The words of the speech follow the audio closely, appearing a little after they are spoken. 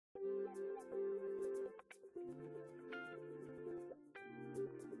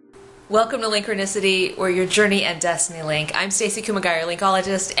Welcome to Linkronicity, where your journey and destiny link. I'm Stacey Kumagai, your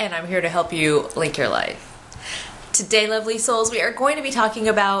linkologist, and I'm here to help you link your life. Today, lovely souls, we are going to be talking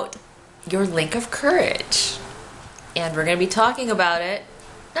about your link of courage. And we're going to be talking about it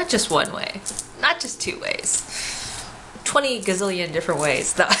not just one way, not just two ways, 20 gazillion different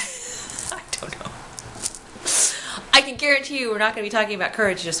ways. I don't know. I can guarantee you we're not going to be talking about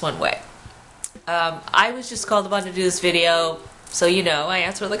courage just one way. I was just called upon to do this video, so you know, I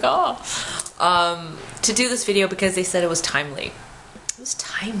answered the call to do this video because they said it was timely. It was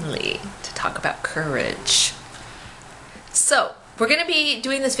timely to talk about courage. So, we're going to be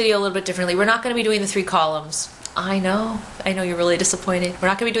doing this video a little bit differently. We're not going to be doing the 3 columns. I know you're really disappointed. We're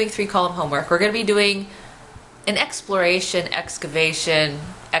not going to be doing 3-column homework. We're going to be doing an exploration, excavation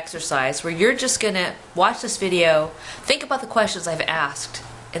exercise where you're just going to watch this video, think about the questions I've asked,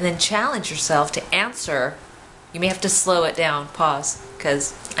 and then challenge yourself to answer. You may have to slow it down, pause,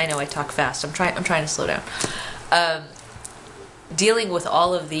 because I know I talk fast. I'm trying to slow down. Dealing with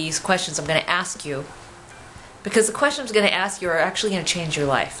all of these questions I'm going to ask you, because the questions I'm going to ask you are actually going to change your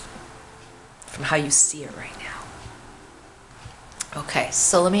life from how you see it right now. Okay,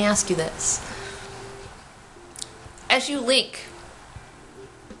 so let me ask you this. As you link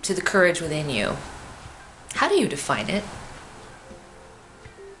to the courage within you, how do you define it?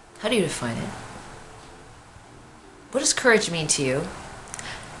 How do you define it? What does courage mean to you?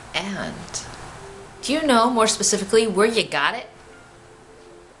 And do you know more specifically where you got it?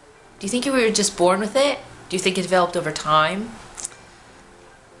 Do you think you were just born with it? Do you think it developed over time?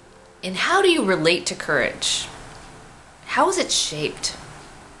 And how do you relate to courage? How is it shaped?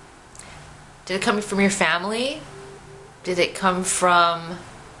 Did it come from your family? Did it come from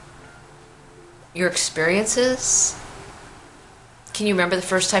your experiences? Can you remember the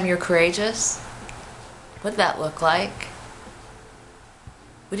first time you were courageous? What did that look like?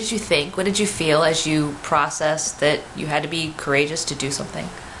 What did you think? What did you feel as you processed that you had to be courageous to do something?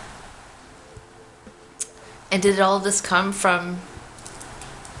 And did all of this come from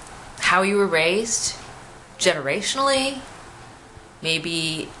how you were raised? Generationally?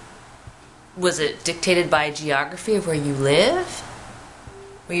 Maybe was it dictated by geography of where you live?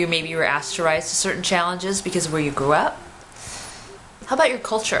 Where maybe you were asked to rise to certain challenges because of where you grew up? How about your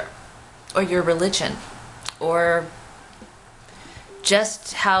culture? Or your religion? Or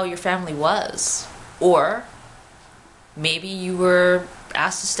just how your family was? Or maybe you were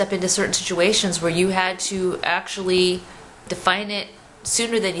asked to step into certain situations where you had to actually define it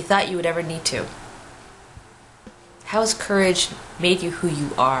sooner than you thought you would ever need to. How has courage made you who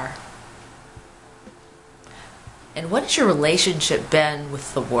you are? And what has your relationship been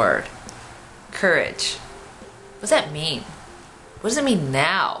with the word courage? What does that mean? What does it mean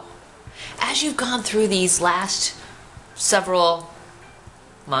now? As you've gone through these last several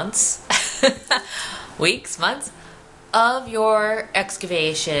months, weeks, months, of your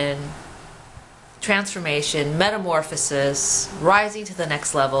excavation, transformation, metamorphosis, rising to the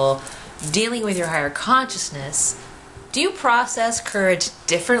next level, dealing with your higher consciousness, do you process courage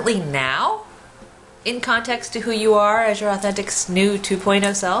differently now in context to who you are as your authentic new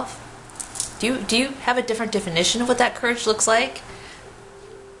 2.0 self? Do you have a different definition of what that courage looks like?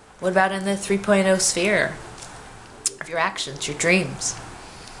 What about in the 3.0 sphere of your actions, your dreams?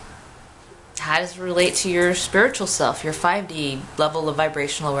 How does it relate to your spiritual self, your 5D level of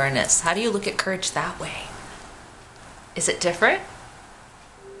vibrational awareness? How do you look at courage that way? Is it different?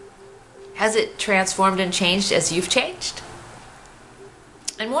 Has it transformed and changed as you've changed?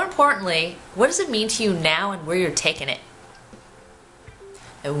 And more importantly, what does it mean to you now and where you're taking it?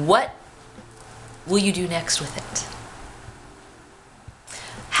 And what will you do next with it?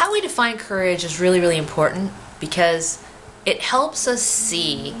 How we define courage is really, really important because it helps us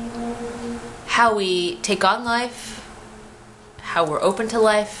see how we take on life, how we're open to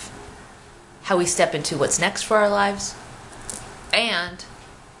life, how we step into what's next for our lives, and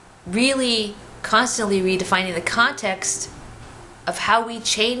really constantly redefining the context of how we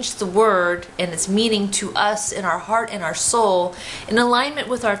change the word and its meaning to us in our heart and our soul in alignment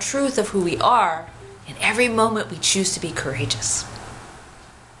with our truth of who we are in every moment we choose to be courageous.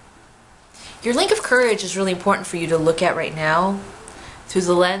 Your link of courage is really important for you to look at right now through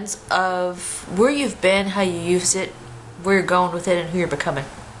the lens of where you've been, how you used it, where you're going with it, and who you're becoming.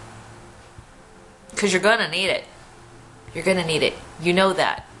 Because you're going to need it. You're going to need it. You know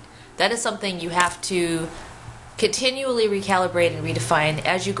that. That is something you have to continually recalibrate and redefine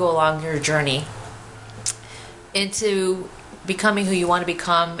as you go along your journey into becoming who you want to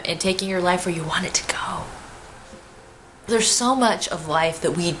become and taking your life where you want it to go. There's so much of life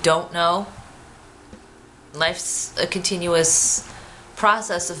that we don't know. Life's a continuous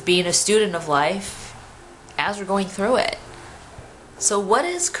process of being a student of life as we're going through it. So what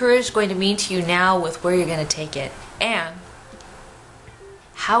is courage going to mean to you now with where you're going to take it? And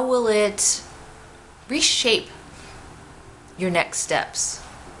how will it reshape your next steps?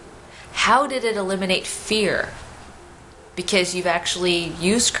 How did it eliminate fear? Because you've actually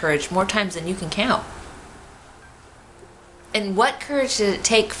used courage more times than you can count. And what courage did it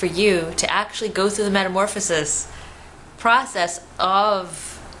take for you to actually go through the metamorphosis process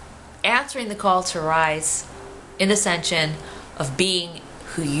of answering the call to rise in ascension, of being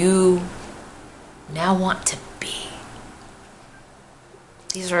who you now want to be?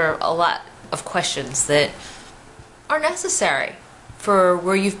 These are a lot of questions that are necessary for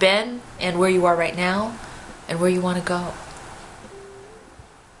where you've been and where you are right now and where you want to go.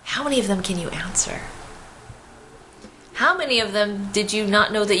 How many of them can you answer? How many of them did you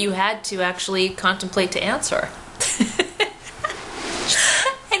not know that you had to actually contemplate to answer?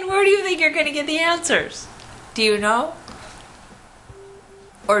 And where do you think you're going to get the answers? Do you know?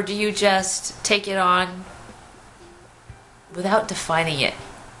 Or do you just take it on without defining it,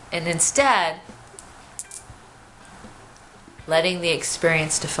 and instead letting the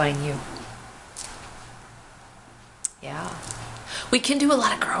experience define you? Yeah. We can do a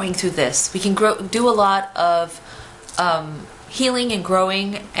lot of growing through this. We can do a lot of healing and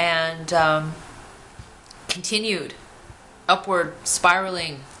growing and continued upward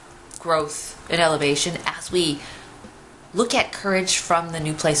spiraling growth and elevation as we look at courage from the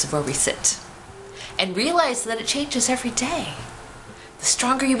new place of where we sit and realize that it changes every day. The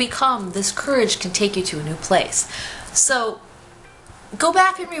stronger you become, this courage can take you to a new place. So go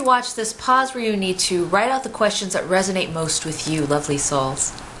back and rewatch this, pause where you need to, write out the questions that resonate most with you, lovely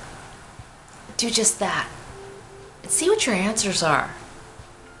souls. Do just that and see what your answers are.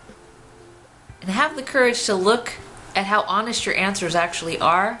 And have the courage to look at how honest your answers actually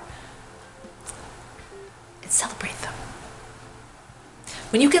are and celebrate them.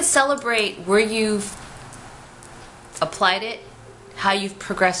 When you can celebrate where you've applied it, how you've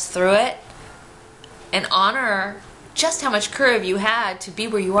progressed through it, and honor just how much courage you had to be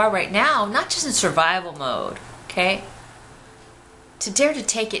where you are right now, not just in survival mode, okay? To dare to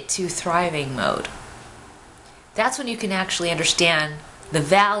take it to thriving mode. That's when you can actually understand the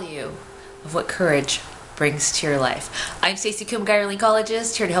value of what courage brings to your life. I'm Stacey Kumagai, your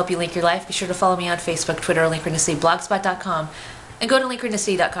Linkologist, here to help you link your life. Be sure to follow me on Facebook, Twitter, Linkronicity, blogspot.com, and go to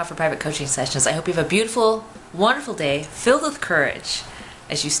Linkronicity.com for private coaching sessions. I hope you have a beautiful, wonderful day filled with courage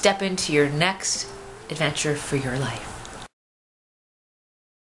as you step into your next adventure for your life.